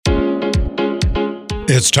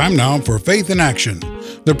It's time now for Faith in Action,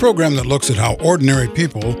 the program that looks at how ordinary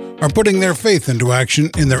people are putting their faith into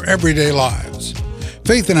action in their everyday lives.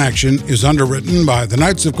 Faith in Action is underwritten by the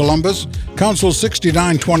Knights of Columbus, Council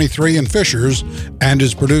 6923 in Fishers, and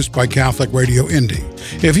is produced by Catholic Radio Indy.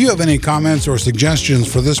 If you have any comments or suggestions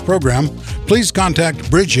for this program, please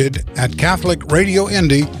contact Bridget at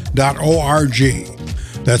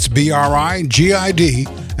catholicradioindy.org. That's BRIGID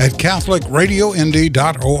at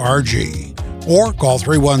catholicradioindy.org. Or call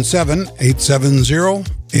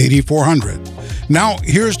 317-870-8400. Now,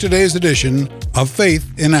 here's today's edition of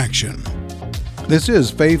Faith in Action. This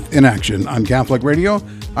is Faith in Action on Catholic Radio.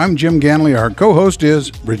 I'm Jim Ganley. Our co-host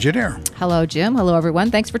is Bridget Eyre. Hello, Jim. Hello,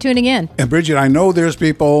 everyone. Thanks for tuning in. And Bridget, I know there's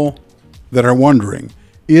people that are wondering,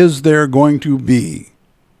 is there going to be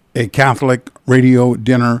a Catholic radio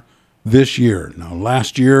dinner this year? Now,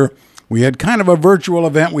 last year, we had kind of a virtual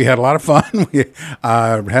event. We had a lot of fun. We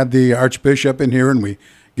had the Archbishop in here, and we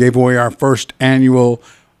gave away our first annual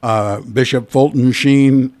Bishop Fulton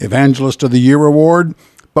Sheen Evangelist of the Year Award,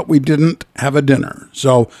 but we didn't have a dinner.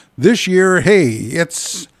 So this year, hey,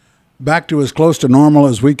 it's back to as close to normal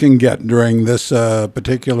as we can get during this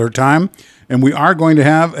particular time. And we are going to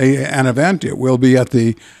have an event. It will be at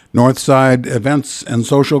the Northside Events and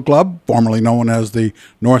Social Club, formerly known as the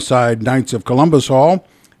Northside Knights of Columbus Hall.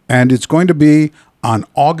 And it's going to be on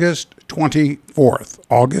August 24th.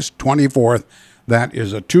 August 24th. That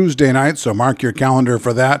is a Tuesday night, so mark your calendar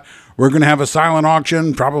for that. We're going to have a silent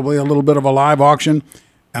auction, probably a little bit of a live auction,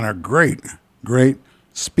 and a great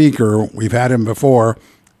speaker. We've had him before,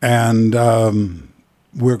 and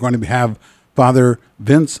we're going to have Father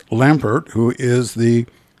Vince Lampert, who is the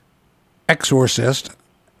exorcist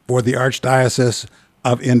for the Archdiocese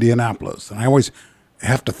of Indianapolis. And I always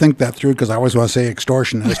have to think that through because I always want to say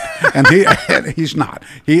extortionist, and he's not.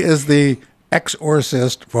 He is the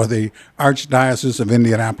exorcist for the Archdiocese of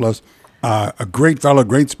Indianapolis. A great fellow,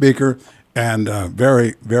 great speaker, and a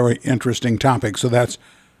very, very interesting topic. So that's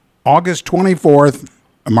August 24th.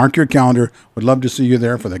 Mark your calendar. Would love to see you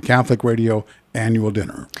there for the Catholic Radio annual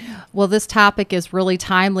dinner. Well, this topic is really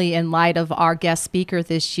timely in light of our guest speaker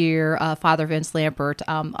this year, Father Vince Lampert.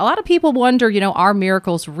 A lot of people wonder, are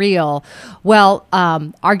miracles real? Well,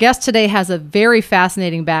 our guest today has a very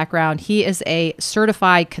fascinating background. He is a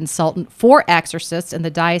certified consultant for exorcists in the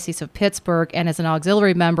Diocese of Pittsburgh and is an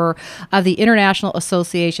auxiliary member of the International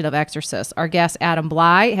Association of Exorcists. Our guest, Adam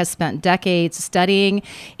Blai, has spent decades studying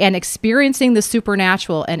and experiencing the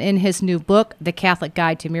supernatural, and in his new book, The Catholic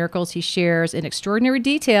Guide to Miracles, he shares in extraordinary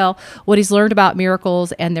detail what he's learned about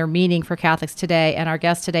miracles and their meaning for Catholics today. And our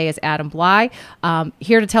guest today is Adam Blai,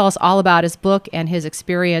 here to tell us all about his book and his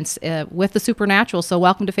experience with the supernatural. So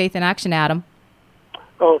welcome to Faith in Action, Adam.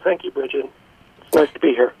 Oh, thank you, Bridget. It's nice to be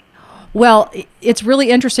here. Well, it's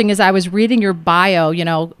really interesting as I was reading your bio.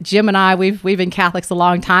 Jim and I, we've been Catholics a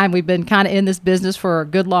long time. We've been kind of in this business for a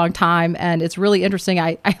good long time, and it's really interesting.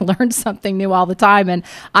 I learned something new all the time, and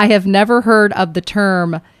I have never heard of the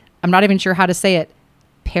term, I'm not even sure how to say it,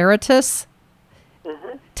 peritus?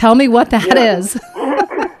 Mm-hmm. Tell me what that is.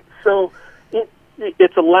 So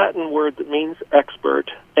it's a Latin word that means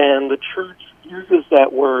expert, and the Church uses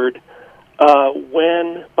that word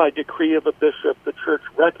when, by decree of a bishop, the Church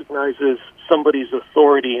recognizes somebody's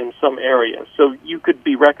authority in some area. So you could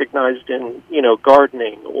be recognized in,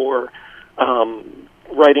 gardening or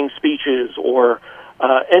writing speeches or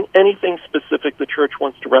and anything specific the Church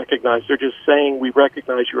wants to recognize. They're just saying, we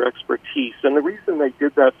recognize your expertise. And the reason they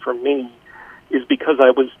did that for me is because I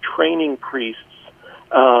was training priests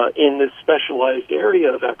in this specialized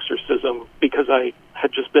area of exorcism because I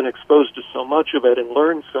had just been exposed to so much of it and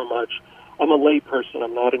learned so much. I'm a lay person.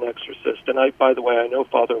 I'm not an exorcist. And by the way, I know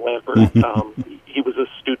Father Lampert. He was a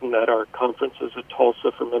student at our conferences at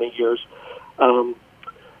Tulsa for many years. So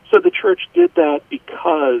the Church did that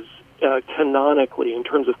because canonically, in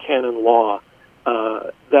terms of canon law,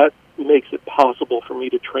 that makes it possible for me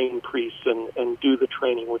to train priests and do the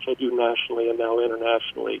training, which I do nationally and now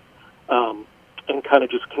internationally, and kind of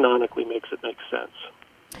just canonically makes it make sense.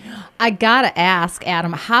 I gotta ask,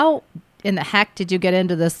 Adam, how in the heck did you get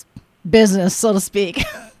into this business, so to speak?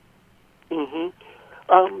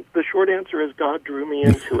 The short answer is God drew me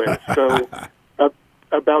into it. So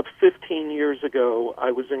about 15 years ago,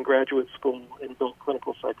 I was in graduate school in adult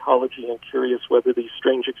clinical psychology and curious whether these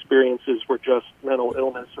strange experiences were just mental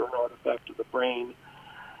illness or an artifact of the brain.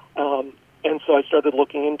 And so I started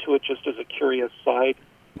looking into it just as a curious side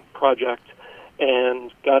project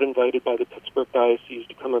and got invited by the Pittsburgh Diocese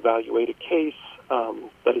to come evaluate a case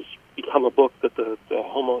that has become a book that the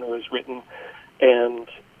homeowner has written. And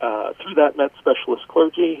through that met specialist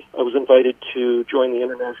clergy. I was invited to join the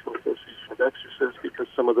International Association of exorcist because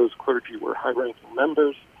some of those clergy were high-ranking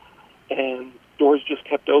members, and doors just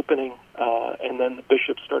kept opening. And then the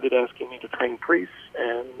bishop started asking me to train priests,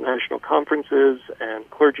 and national conferences and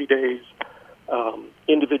clergy days,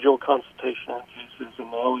 individual consultation on cases,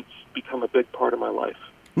 and now it's become a big part of my life.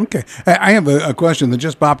 Okay. I have a question that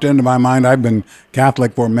just popped into my mind. I've been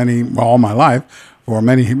Catholic for all my life, for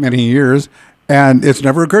many, many years, and it's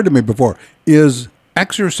never occurred to me before. Is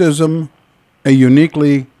exorcism a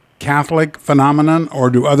uniquely Catholic phenomenon, or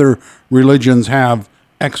do other religions have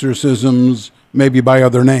exorcisms maybe by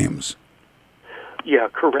other names? Yeah,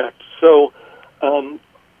 correct. So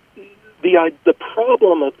the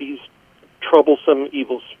problem of these troublesome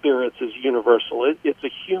evil spirits is universal. It's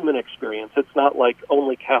a human experience. It's not like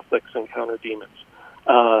only Catholics encounter demons.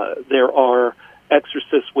 There are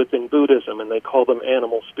exorcists within Buddhism, and they call them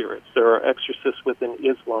animal spirits. There are exorcists within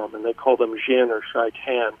Islam, and they call them jinn or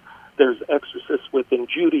shaitan. There's exorcists within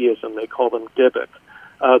Judaism. They call them Dybbuk.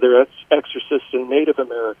 There are exorcists in Native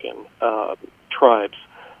American tribes.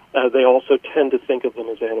 They also tend to think of them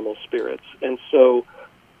as animal spirits. And so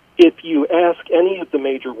if you ask any of the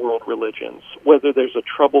major world religions whether there's a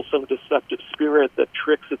troublesome, deceptive spirit that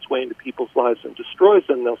tricks its way into people's lives and destroys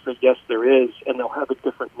them, they'll say, yes, there is, and they'll have a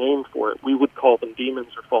different name for it. We would call them demons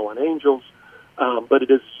or fallen angels, but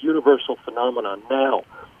it is a universal phenomenon. Now,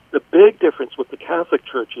 the big difference with the Catholic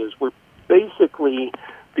Church is we're basically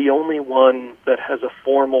the only one that has a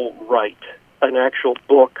formal rite, an actual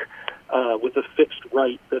book with a fixed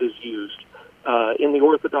rite that is used. In the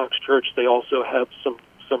Orthodox Church, they also have some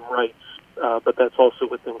rites, but that's also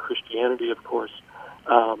within Christianity, of course.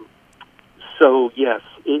 So yes,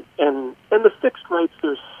 and the fixed rites,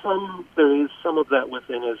 there is some of that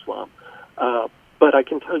within Islam. But I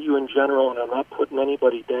can tell you in general, and I'm not putting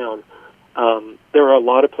anybody down, there are a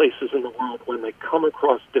lot of places in the world when they come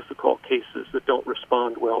across difficult cases that don't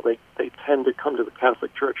respond well, they tend to come to the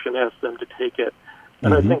Catholic Church and ask them to take it.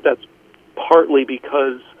 And I think that's partly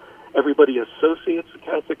because everybody associates the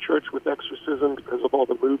Catholic Church with exorcism because of all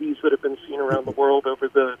the movies that have been seen around the world over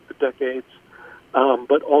the decades,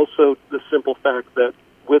 but also the simple fact that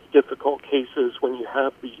with difficult cases, when you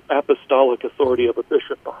have the apostolic authority of a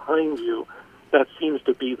bishop behind you, that seems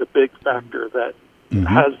to be the big factor that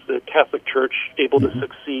has the Catholic Church able to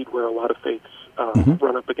succeed where a lot of faiths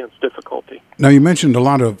run up against difficulty. Now, you mentioned a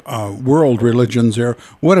lot of world religions there.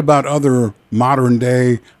 What about other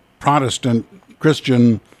modern-day Protestant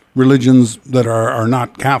Christian religions that are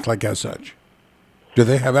not Catholic as such? Do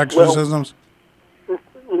they have exorcisms? Well,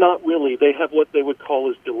 not really. They have what they would call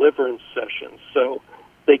as deliverance sessions. So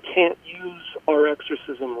they can't use our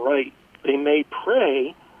exorcism rite. They may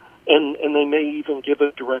pray, and they may even give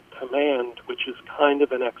a direct command, which is kind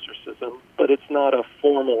of an exorcism, but it's not a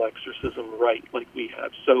formal exorcism rite like we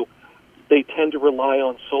have. So they tend to rely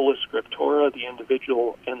on sola scriptura, the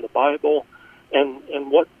individual, and the Bible.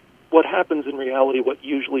 And what happens in reality, what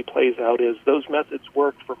usually plays out is those methods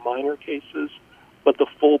work for minor cases, but the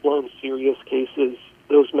full-blown serious cases,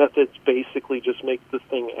 those methods basically just make the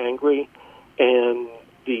thing angry, and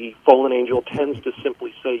the fallen angel tends to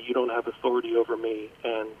simply say, you don't have authority over me,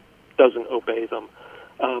 and doesn't obey them.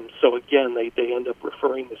 So again, they end up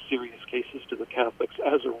referring the serious cases to the Catholics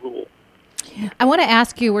as a rule. I want to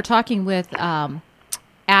ask you, we're talking with Adam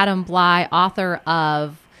Blai, author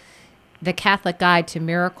of The Catholic Guide to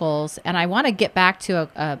Miracles, and I want to get back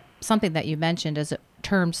to something that you mentioned as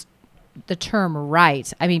the term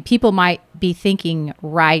right. I mean, people might be thinking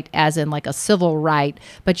right as in like a civil right,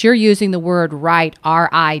 but you're using the word right,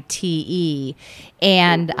 R-I-T-E,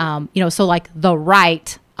 and so like the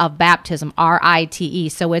rite of baptism, R-I-T-E.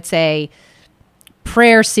 So it's a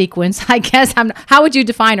prayer sequence, I guess. How would you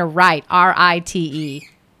define a rite, R-I-T-E?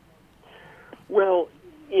 Well,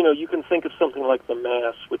 you can think of something like the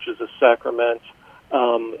Mass, which is a sacrament,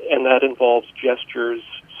 and that involves gestures.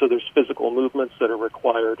 So there's physical movements that are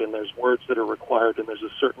required, and there's words that are required, and there's a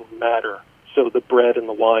certain matter. So the bread and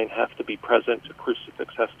the wine have to be present, a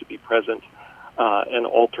crucifix has to be present, an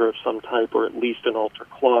altar of some type, or at least an altar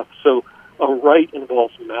cloth. So a rite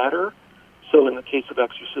involves matter. So in the case of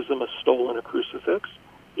exorcism, a stole and a crucifix.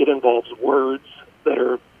 It involves words that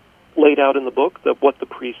are laid out in the book, what the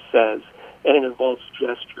priest says, and it involves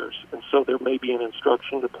gestures. And so there may be an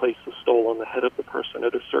instruction to place the stole on the head of the person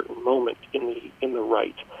at a certain moment in the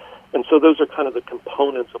rite. And so those are kind of the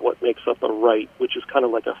components of what makes up a rite, which is kind of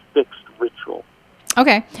like a fixed ritual.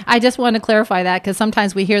 Okay. I just want to clarify that because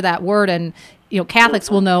sometimes we hear that word and, Catholics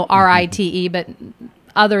will know R-I-T-E, but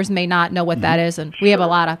others may not know what that is. And we have a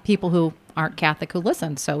lot of people who aren't Catholic who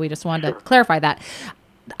listen, so we just wanted to clarify that.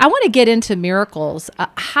 I want to get into miracles.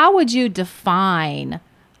 How would you define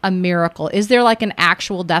a miracle? Is there like an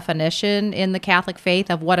actual definition in the Catholic faith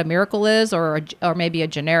of what a miracle is, or maybe a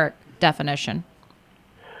generic definition?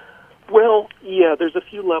 Well, yeah, there's a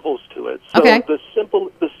few levels to it. So okay. the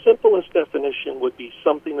simplest definition would be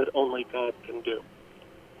something that only God can do,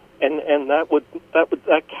 and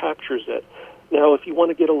that captures it. Now, if you want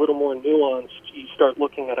to get a little more nuanced, you start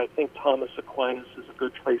looking at, I think Thomas Aquinas is a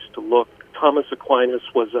good place to look. Thomas Aquinas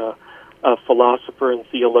was a philosopher and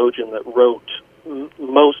theologian that wrote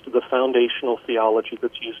most of the foundational theology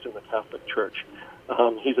that's used in the Catholic Church.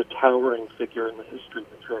 He's a towering figure in the history of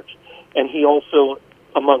the Church. And he also,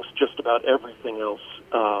 amongst just about everything else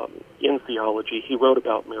in theology, he wrote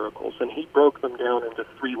about miracles, and he broke them down into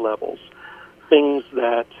three levels. Things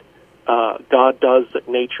that God does that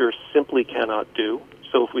nature simply cannot do.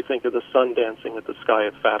 So if we think of the sun dancing at the sky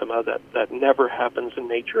at Fatima, that never happens in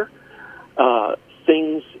nature.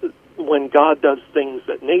 Things when God does things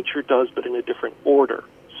that nature does, but in a different order.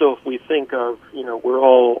 So if we think of,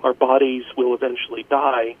 our bodies will eventually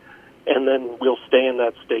die, and then we'll stay in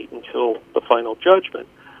that state until the final judgment.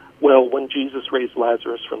 Well, when Jesus raised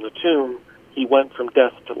Lazarus from the tomb, he went from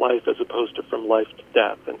death to life as opposed to from life to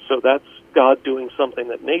death. And so that's God doing something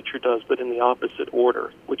that nature does, but in the opposite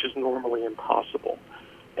order, which is normally impossible.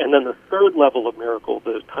 And then the third level of miracle,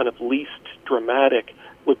 the kind of least dramatic,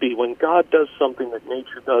 would be when God does something that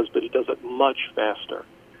nature does, but he does it much faster.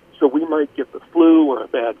 So we might get the flu or a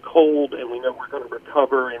bad cold, and we know we're going to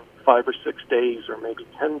recover in 5 or 6 days or maybe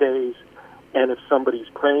 10 days. And if somebody's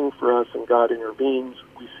praying for us and God intervenes,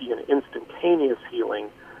 we see an instantaneous healing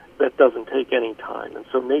that doesn't take any time. And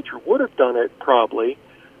so nature would have done it probably,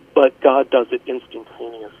 but God does it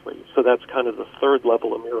instantaneously. So that's kind of the third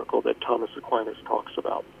level of miracle that Thomas Aquinas talks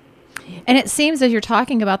about. And it seems as you're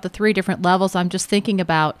talking about the three different levels, I'm just thinking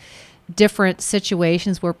about different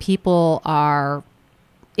situations where people are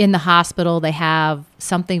in the hospital, they have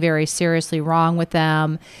something very seriously wrong with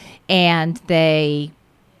them, and they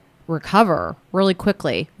recover really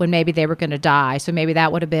quickly when maybe they were going to die. So maybe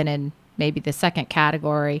that would have been in maybe the second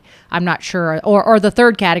category. I'm not sure. Or the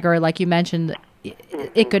third category, like you mentioned,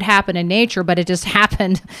 it could happen in nature, but it just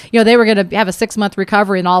happened. They were going to have a 6-month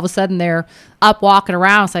recovery, and all of a sudden they're up walking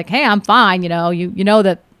around. It's like, hey, I'm fine. You know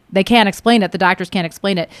that they can't explain it. The doctors can't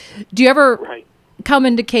explain it. Do you ever come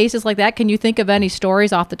into cases like that? Can you think of any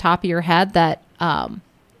stories off the top of your head that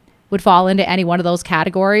would fall into any one of those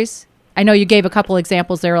categories? I know you gave a couple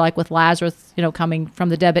examples there, like with Lazarus, coming from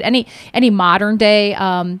the dead, but any modern day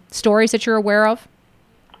stories that you're aware of?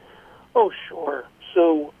 Oh, sure.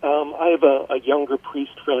 So I have a younger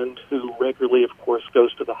priest friend who regularly, of course,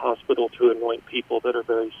 goes to the hospital to anoint people that are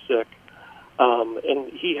very sick.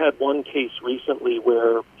 And he had one case recently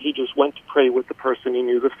where he just went to pray with the person. He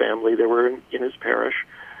knew the family. They were in his parish.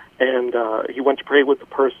 And he went to pray with the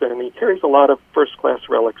person, and he carries a lot of first-class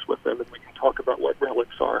relics with him, and we can talk about what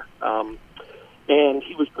relics are. And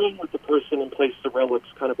he was praying with the person and placed the relics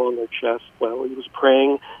kind of on their chest while he was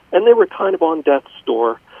praying, and they were kind of on death's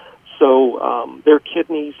door. So their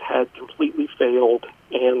kidneys had completely failed,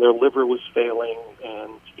 and their liver was failing,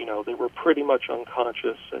 and, they were pretty much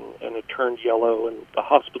unconscious, and it turned yellow, and the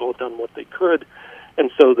hospital had done what they could.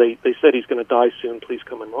 And so they said, he's going to die soon, please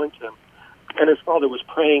come anoint him. And as Father was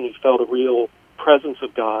praying, he felt a real presence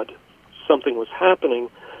of God. Something was happening,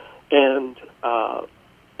 and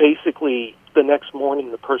basically the next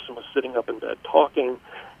morning the person was sitting up in bed talking,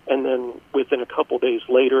 and then within a couple days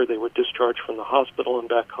later they were discharged from the hospital and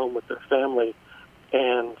back home with their family.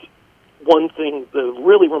 And one thing, the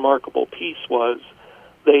really remarkable piece was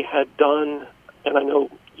they had done, and I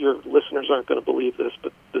know your listeners aren't going to believe this,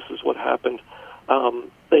 but this is what happened.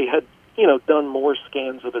 They had done more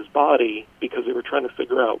scans of his body because they were trying to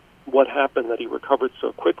figure out what happened that he recovered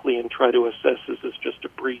so quickly and try to assess, is this just a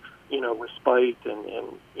brief, respite,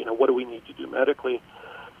 and what do we need to do medically?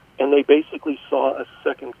 And they basically saw a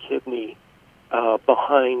second kidney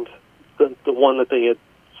behind the one that they had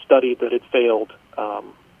studied that had failed,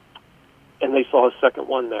 and they saw a second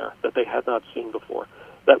one there that they had not seen before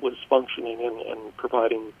that was functioning and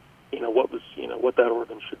providing, what that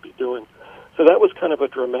organ should be doing. So that was kind of a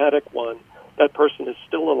dramatic one. That person is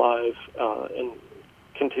still alive and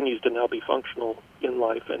continues to now be functional in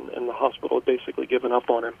life, and the hospital had basically given up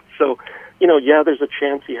on him. So, there's a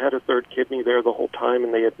chance he had a third kidney there the whole time,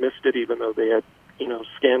 and they had missed it even though they had,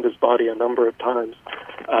 scanned his body a number of times.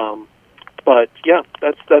 But, yeah,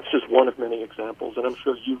 that's just one of many examples, and I'm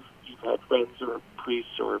sure you've had friends or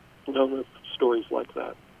priests or known of stories like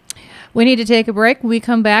that. We need to take a break. When we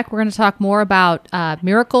come back, we're going to talk more about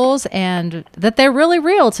miracles and that they're really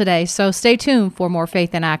real today. So stay tuned for more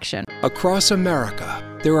Faith in Action. Across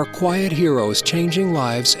America, there are quiet heroes changing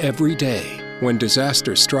lives every day. When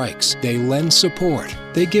disaster strikes, they lend support.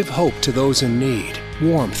 They give hope to those in need,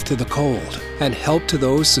 warmth to the cold, and help to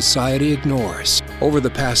those society ignores. Over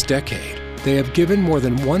the past decade, they have given more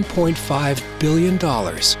than $1.5 billion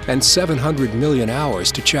and 700 million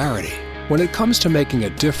hours to charity. When it comes to making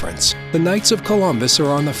a difference, the Knights of Columbus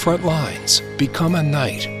are on the front lines. Become a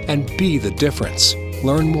Knight and be the difference.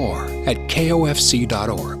 Learn more at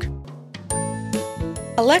kofc.org.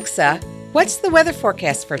 Alexa, what's the weather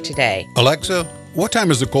forecast for today? Alexa, what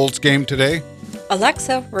time is the Colts game today?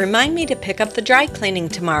 Alexa, remind me to pick up the dry cleaning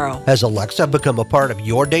tomorrow. Has Alexa become a part of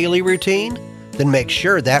your daily routine? Then make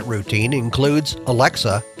sure that routine includes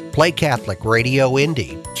Alexa, play Catholic Radio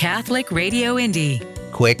Indy. Catholic Radio Indy.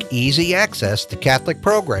 Quick, easy access to Catholic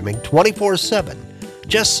programming 24/7.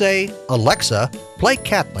 Just say, Alexa, play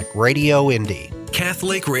Catholic Radio Indy.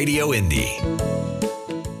 Catholic Radio Indy.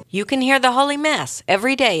 You can hear the Holy Mass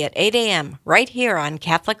every day at 8 a.m. right here on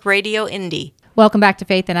Catholic Radio Indy. Welcome back to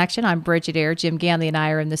Faith in Action. I'm Bridget Eyre. Jim Ganley and I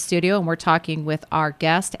are in the studio, and we're talking with our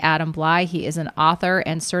guest, Adam Blai. He is an author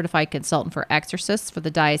and certified consultant for exorcists for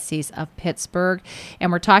the Diocese of Pittsburgh,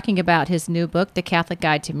 and we're talking about his new book, The Catholic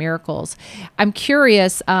Guide to Miracles. I'm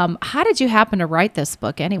curious, how did you happen to write this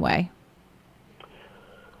book anyway?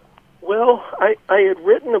 Well, I had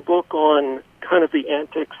written a book on kind of the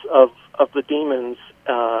antics of the demons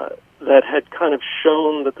that had kind of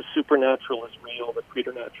shown that the supernatural is real, the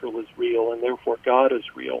preternatural is real, and therefore God is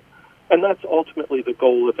real. And that's ultimately the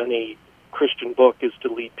goal of any Christian book, is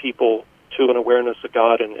to lead people to an awareness of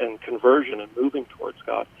God and conversion and moving towards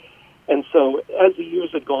God. And so as the years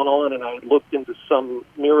had gone on and I had looked into some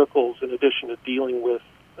miracles in addition to dealing with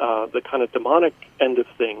the kind of demonic end of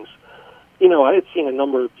things, you know, I had seen a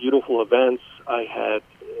number of beautiful events. I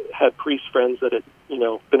had priest friends that had, you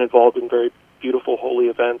know, been involved in very beautiful holy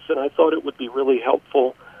events, and I thought it would be really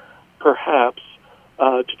helpful, perhaps,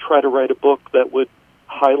 to try to write a book that would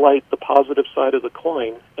highlight the positive side of the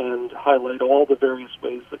coin and highlight all the various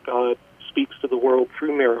ways that God speaks to the world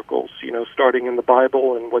through miracles, you know, starting in the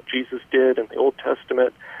Bible and what Jesus did in the Old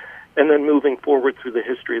Testament, and then moving forward through the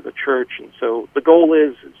history of the Church. And so the goal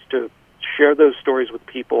is to share those stories with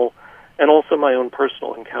people, and also my own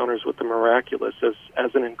personal encounters with the miraculous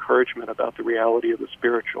as an encouragement about the reality of the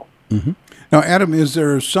spiritual. Mm-hmm. Now, Adam, is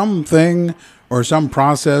there something or some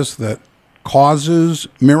process that causes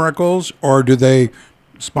miracles, or do they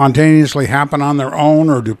spontaneously happen on their own,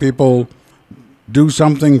 or do people do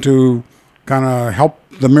something to kind of help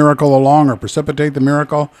the miracle along or precipitate the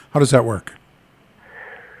miracle? How does that work?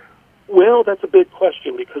 Well, that's a big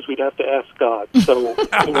question, because we'd have to ask God. So,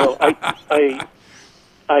 you know,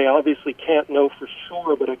 I obviously can't know for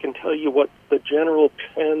sure, but I can tell you what the general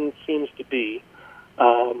trend seems to be,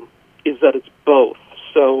 is that it's both.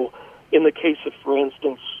 So in the case of, for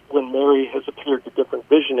instance, when Mary has appeared to different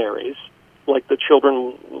visionaries, like the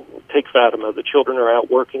children, take Fatima, the children are out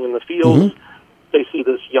working in the fields, they see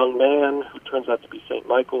this young man who turns out to be St.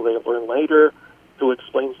 Michael, they learn later, who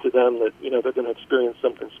explains to them that, you know, they're going to experience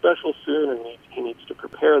something special soon, and he needs to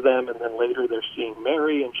prepare them. And then later they're seeing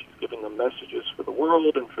Mary, and she's giving them messages for the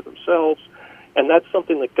world and for themselves. And that's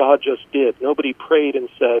something that God just did. Nobody prayed and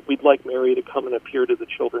said, we'd like Mary to come and appear to the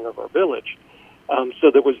children of our village.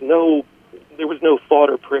 So there was no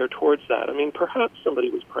thought or prayer towards that. I mean, perhaps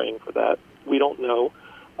somebody was praying for that. We don't know.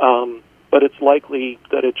 But it's likely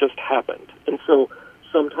that it just happened. And so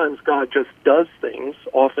sometimes God just does things,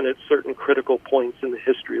 often at certain critical points in the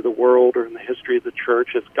history of the world or in the history of the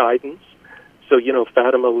Church, as guidance. So, you know,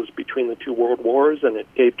 Fatima was between the two world wars, and it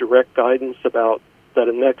gave direct guidance about that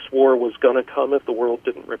a next war was going to come if the world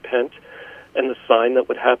didn't repent, and the sign that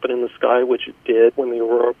would happen in the sky, which it did when the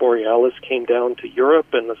Aurora Borealis came down to Europe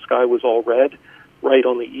and the sky was all red, right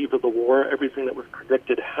on the eve of the war. Everything that was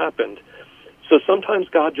predicted happened. So sometimes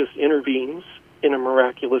God just intervenes in a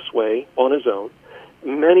miraculous way on his own.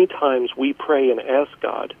 Many times we pray and ask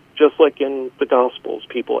God, just like in the Gospels,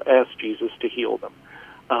 people ask Jesus to heal them.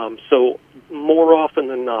 So more often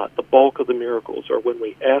than not, the bulk of the miracles are when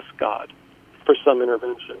we ask God for some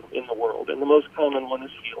intervention in the world. And the most common one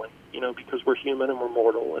is healing, you know, because we're human and we're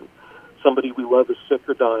mortal, and somebody we love is sick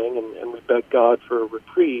or dying, and we beg God for a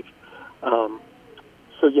reprieve.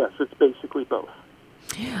 So yes, it's basically both.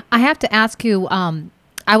 I have to ask you,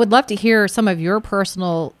 I would love to hear some of your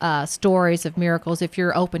personal stories of miracles, if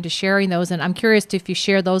you're open to sharing those. And I'm curious if you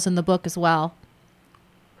share those in the book as well.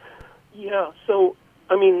 Yeah, so,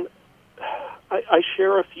 I mean, I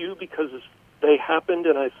share a few because they happened,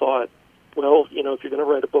 and I thought, well, you know, if you're going to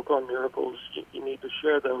write a book on miracles, you need to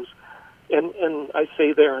share those. And I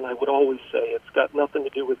say there, and I would always say, it's got nothing to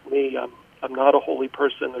do with me. I'm not a holy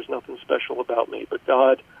person. There's nothing special about me. But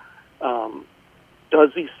God does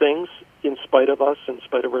these things, in spite of us, in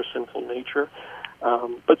spite of our sinful nature.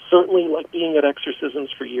 But certainly, like being at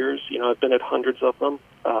exorcisms for years, I've been at hundreds of them,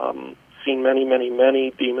 seen many, many,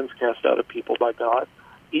 many demons cast out of people by God.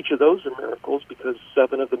 Each of those are miracles because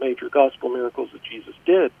 7 of the major gospel miracles that Jesus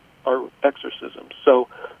did are exorcisms. So,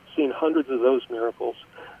 seen hundreds of those miracles.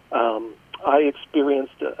 I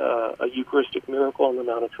experienced a Eucharistic miracle on the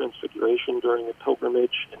Mount of Transfiguration during a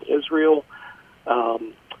pilgrimage in Israel.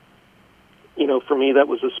 For me, that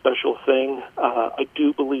was a special thing. I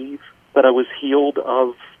do believe that I was healed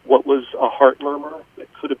of what was a heart murmur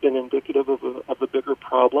that could have been indicative of a bigger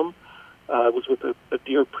problem. I was with a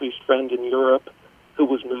dear priest friend in Europe who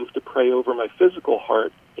was moved to pray over my physical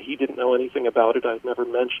heart. He didn't know anything about it. I'd never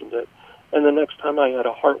mentioned it. And the next time I had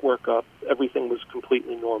a heart workup, everything was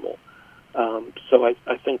completely normal. So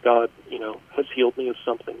I think God, has healed me of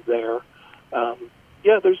something there.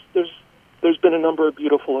 There's been a number of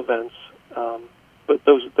beautiful events, but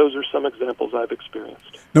those are some examples I've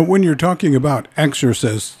experienced. Now, when you're talking about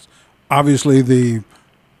exorcists, obviously the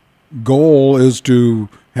goal is to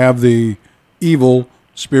have the evil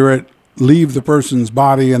spirit leave the person's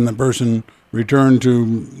body and the person return to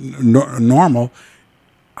normal.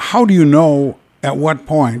 How do you know at what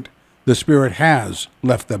point the spirit has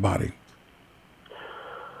left the body?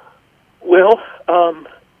 Well,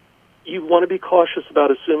 you want to be cautious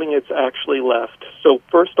about assuming it's actually left. So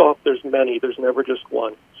first off, there's many. There's never just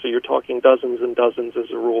one. So you're talking dozens and dozens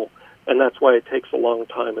as a rule. And that's why it takes a long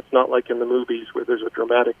time. It's not like in the movies where there's a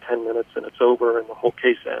dramatic 10 minutes and it's over and the whole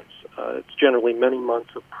case ends. It's generally many months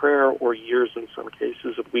of prayer or years in some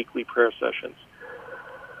cases of weekly prayer sessions.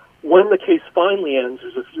 When the case finally ends,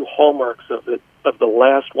 there's a few hallmarks of it, of the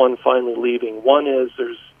last one finally leaving. One is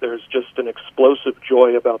there's just an explosive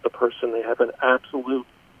joy about the person. They have an absolute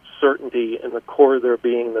certainty in the core of their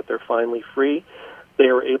being that they're finally free. They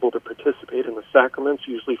are able to participate in the sacraments,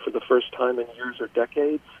 usually for the first time in years or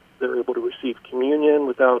decades. They're able to receive communion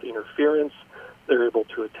without interference. They're able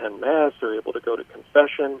to attend Mass. They're able to go to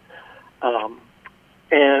confession.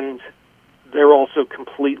 And they're also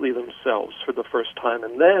completely themselves for the first time.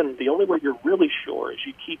 And then the only way you're really sure is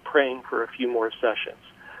you keep praying for a few more sessions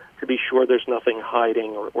to be sure there's nothing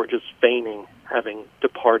hiding or just feigning having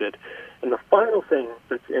departed. And the final thing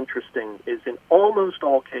that's interesting is in almost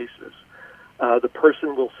all cases, the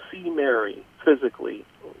person will see Mary physically.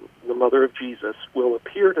 The mother of Jesus will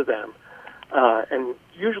appear to them, and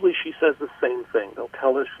usually she says the same thing. They'll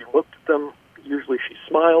tell us she looked at them. Usually she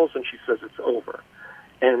smiles and she says it's over.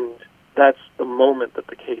 And that's the moment that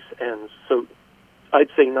the case ends. So I'd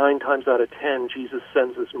say 9 times out of 10, Jesus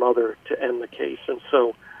sends his mother to end the case. And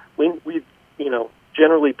so we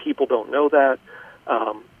generally people don't know that,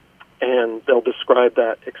 and they'll describe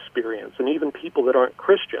that experience. And even people that aren't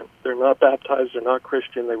Christian, they're not baptized, they're not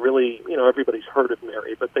Christian, they really, everybody's heard of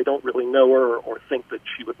Mary, but they don't really know her or think that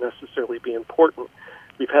she would necessarily be important.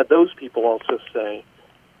 We've had those people also say,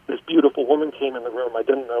 this beautiful woman came in the room, I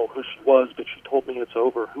didn't know who she was, but she told me it's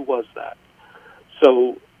over. Who was that?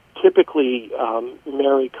 So typically,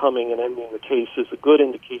 Mary coming and ending the case is a good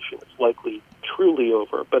indication it's likely truly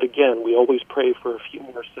over. But again, we always pray for a few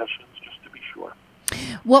more sessions just to be sure.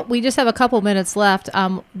 Well, we just have a couple minutes left.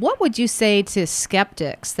 What would you say to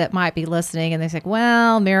skeptics that might be listening and they say,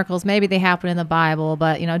 well, miracles, maybe they happen in the Bible,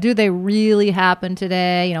 but, do they really happen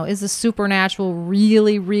today? Is the supernatural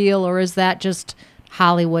really real, or is that just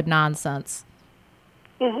Hollywood nonsense?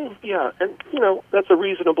 Mm-hmm. Yeah, and, that's a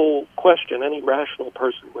reasonable question. Any rational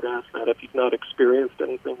person would ask that if you've not experienced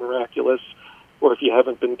anything miraculous or if you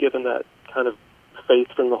haven't been given that kind of faith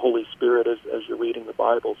from the Holy Spirit as you're reading the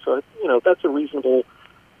Bible. So, that's a reasonable,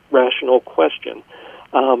 rational question.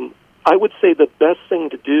 I would say the best thing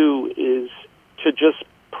to do is to just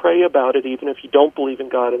pray about it, even if you don't believe in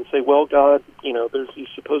God, and say, well, God, there's these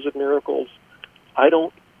supposed miracles. I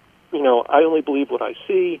only believe what I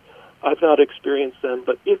see. I've not experienced them,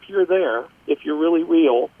 but if you're there, if you're really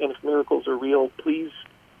real, and if miracles are real, please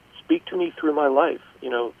speak to me through my life.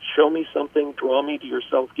 Show me something, draw me to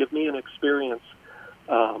yourself, give me an experience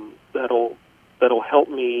that'll help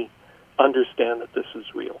me understand that this is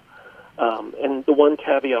real. And the one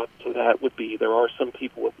caveat to that would be there are some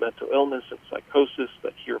people with mental illness and psychosis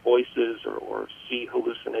that hear voices or see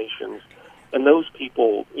hallucinations. And those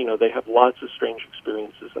people, they have lots of strange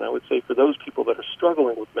experiences. And I would say for those people that are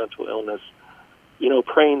struggling with mental illness,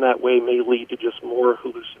 praying that way may lead to just more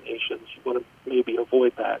hallucinations. You want to maybe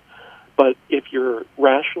avoid that. But if you're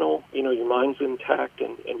rational, your mind's intact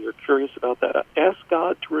and you're curious about that, ask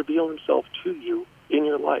God to reveal himself to you in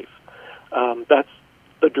your life. That's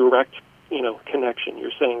the direct, connection.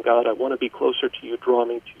 You're saying, God, I want to be closer to you. Draw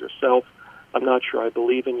me to yourself. I'm not sure I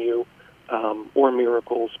believe in you or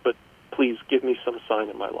miracles, but please give me some sign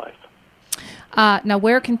in my life. Now,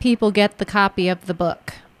 where can people get the copy of the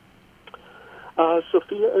book?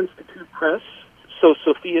 Sophia Institute Press. So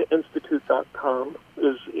SophiaInstitute.com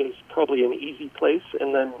is probably an easy place.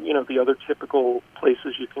 And then, the other typical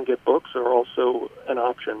places you can get books are also an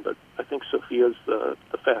option, but I think Sophia's the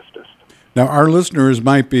fastest. Now, our listeners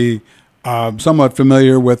might be somewhat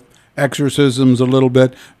familiar with exorcisms a little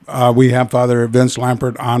bit. We have Father Vince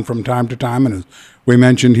Lampert on from time to time, and as we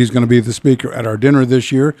mentioned, he's going to be the speaker at our dinner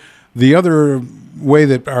this year. The other way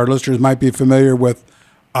that our listeners might be familiar with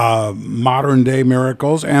modern-day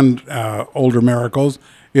miracles and older miracles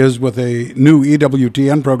is with a new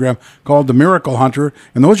EWTN program called The Miracle Hunter,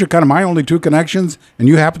 and those are kind of my only two connections, and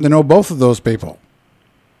you happen to know both of those people.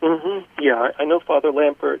 Mm-hmm. Yeah, I know Father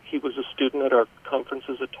Lampert. He was a student at our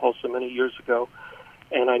conferences at Tulsa many years ago,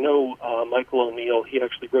 and I know Michael O'Neill. He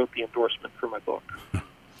actually wrote the endorsement for my book.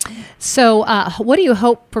 So what do you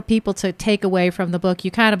hope for people to take away from the book?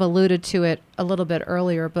 You kind of alluded to it a little bit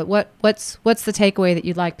earlier, but what's the takeaway that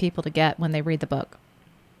you'd like people to get when they read the book?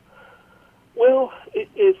 Well,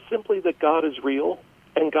 it's simply that God is real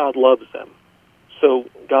and God loves them. So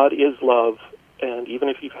God is love, and even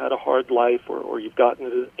if you've had a hard life or you've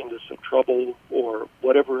gotten into some trouble or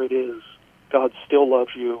whatever it is, God still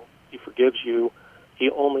loves you. He forgives you. He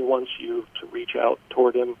only wants you to reach out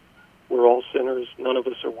toward Him. We're all sinners. None of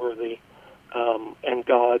us are worthy. And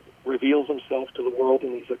God reveals Himself to the world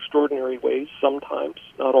in these extraordinary ways, sometimes,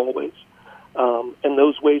 not always. And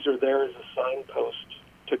those ways are there as a signpost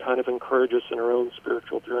to kind of encourage us in our own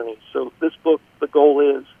spiritual journey. So this book, the goal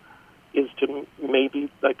is to maybe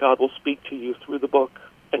that God will speak to you through the book,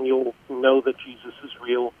 and you'll know that Jesus is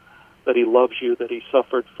real, that He loves you, that He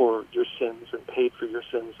suffered for your sins and paid for your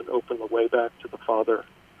sins and opened the way back to the Father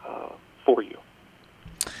for you.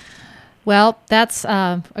 Well, that's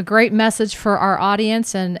a great message for our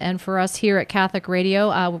audience and for us here at Catholic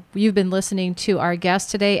Radio. You've been listening to our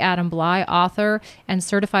guest today, Adam Blai, author and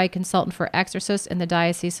certified consultant for exorcists in the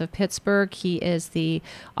Diocese of Pittsburgh. He is the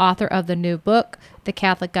author of the new book, The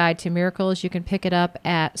Catholic Guide to Miracles. You can pick it up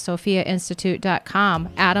at SophiaInstitute.com.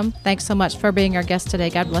 Adam, thanks so much for being our guest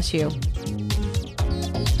today. God bless you.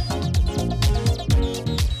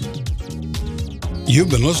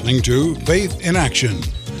 You've been listening to Faith in Action,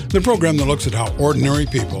 the program that looks at how ordinary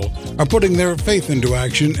people are putting their faith into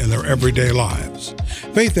action in their everyday lives.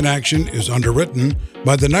 Faith in Action is underwritten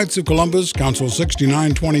by the Knights of Columbus, Council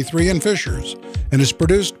 6923 in Fishers, and is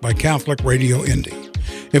produced by Catholic Radio Indy.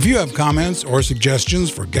 If you have comments or suggestions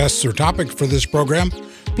for guests or topics for this program,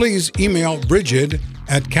 please email Brigid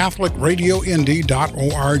at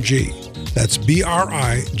catholicradioindy.org. That's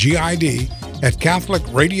BRIGID at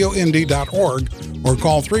catholicradioindy.org, or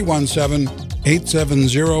call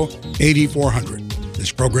 317-870-8400.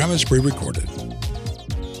 This program is pre-recorded.